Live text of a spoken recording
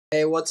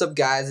Hey, what's up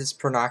guys, it's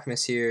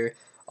Pronocmus here.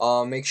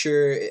 Make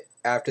sure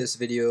after this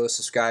video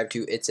subscribe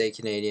to It's a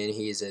Canadian.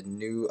 He is a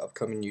new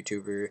upcoming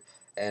YouTuber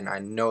and I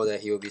know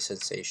that he will be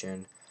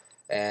sensation.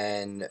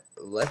 And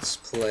let's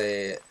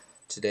play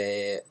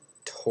today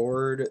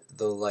Toward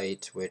the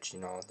Light, which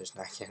there's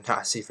not, I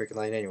cannot see freaking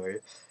light anywhere.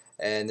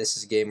 And this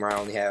is a game where I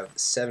only have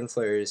 7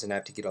 players and I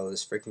have to get all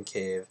this freaking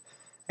cave.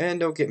 And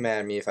don't get mad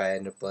at me if I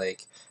end up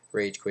like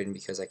rage quitting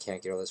because I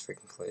can't get all this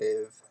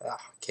freaking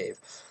cave.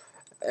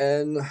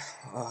 And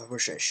where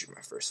should I shoot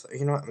my first flare?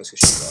 You know what? I'm just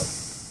gonna shoot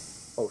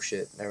up. Oh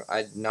shit!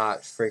 I did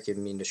not freaking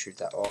mean to shoot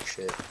that. Oh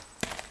shit!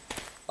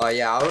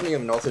 Yeah, I don't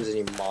even know if there's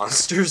any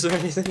monsters or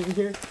anything in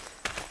here.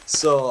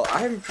 So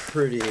I'm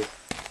pretty.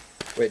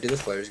 Wait, do the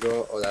flares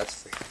go? Oh,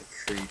 that's freaking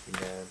creepy,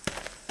 man.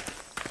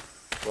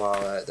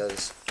 Wow, that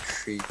is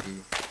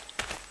creepy.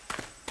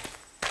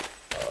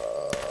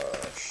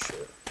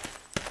 Shit.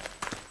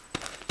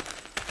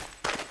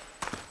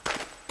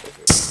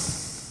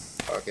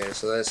 Okay,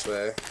 so this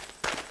way.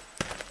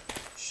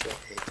 Shit, I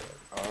hate that.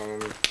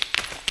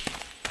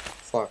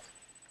 Fuck.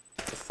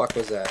 What the fuck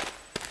was that?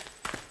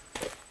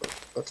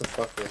 What the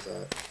fuck was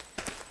that?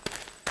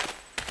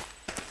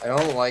 I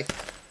don't like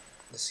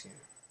this game.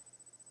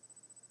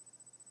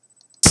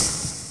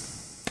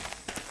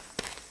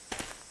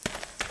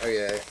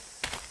 Okay.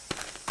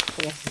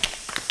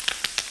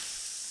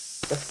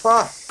 The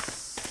fuck?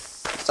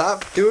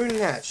 Stop doing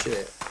that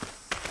shit.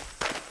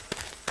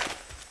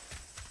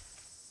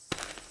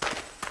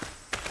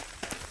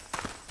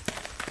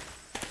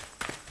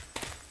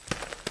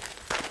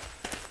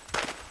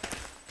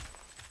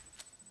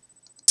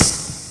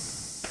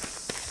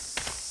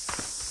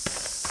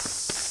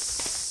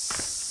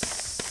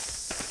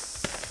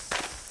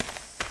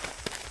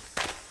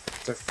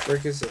 The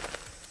frick is it?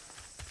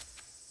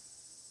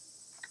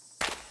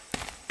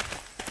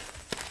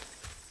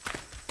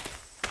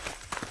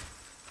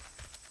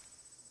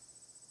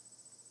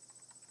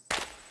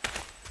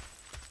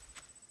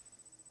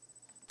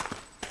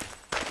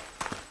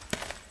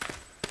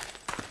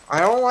 I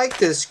don't like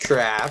this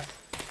crap.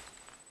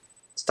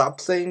 Stop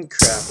playing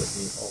crap with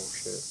me. Oh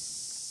shit.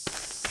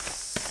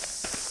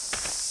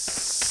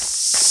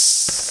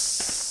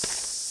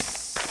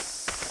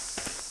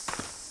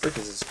 Frick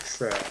is this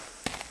crap?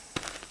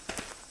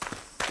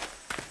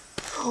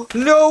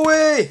 No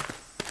way!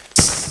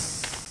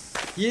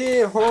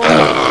 Yeah, hold on.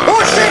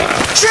 Oh shit!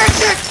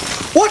 Shit!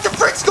 What the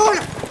frick's going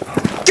on?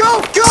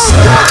 Go!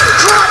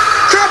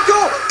 Crap!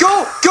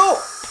 Go!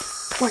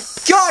 Oh my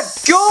god,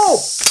 go!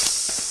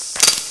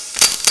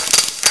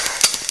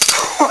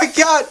 Oh my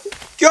god,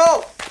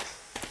 go!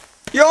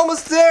 You're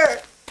almost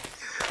there!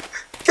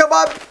 Come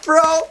on,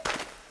 bro!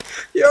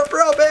 You're a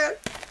pro, man!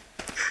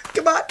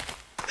 Come on!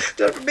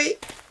 Do it for me!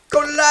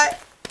 Go to light!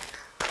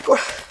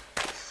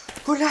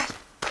 Go to light!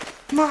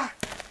 Come on!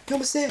 You're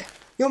almost there!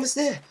 You're almost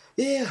there!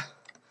 Yeah!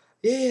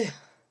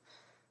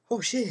 Oh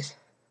shit!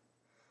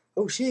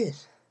 Oh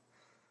shit!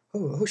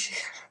 Oh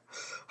shit!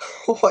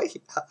 Oh my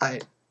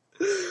god!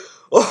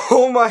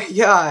 Oh my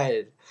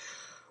god!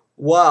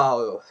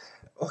 Wow!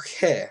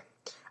 Okay.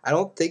 I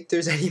don't think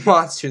there's any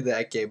monster in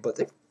that game, but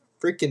they're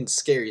freaking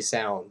scary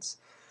sounds.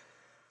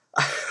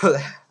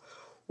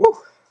 Woo!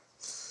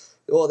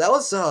 Well, that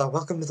was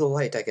Welcome to the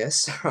Light, I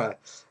guess.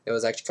 It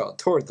was actually called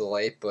Toward the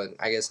Light, but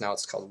I guess now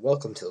it's called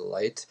Welcome to the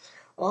Light.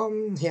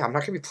 Yeah, I'm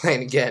not gonna be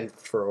playing again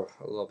for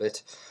a little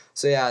bit.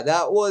 So yeah,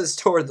 that was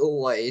Toward the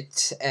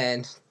Light,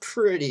 and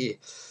pretty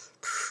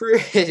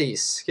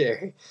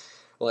scary.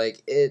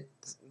 Like, it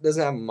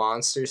doesn't have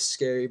monsters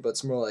scary, but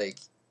it's more like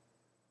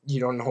you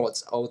don't know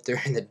what's out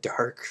there in the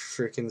dark,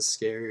 freaking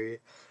scary.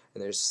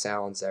 And there's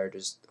sounds that are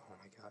just, oh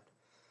my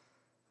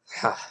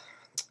god.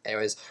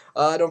 Anyways,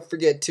 don't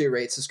forget to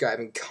rate, subscribe,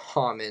 and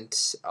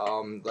comment.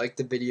 Like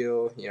the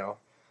video,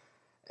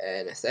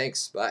 and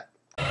thanks, bye.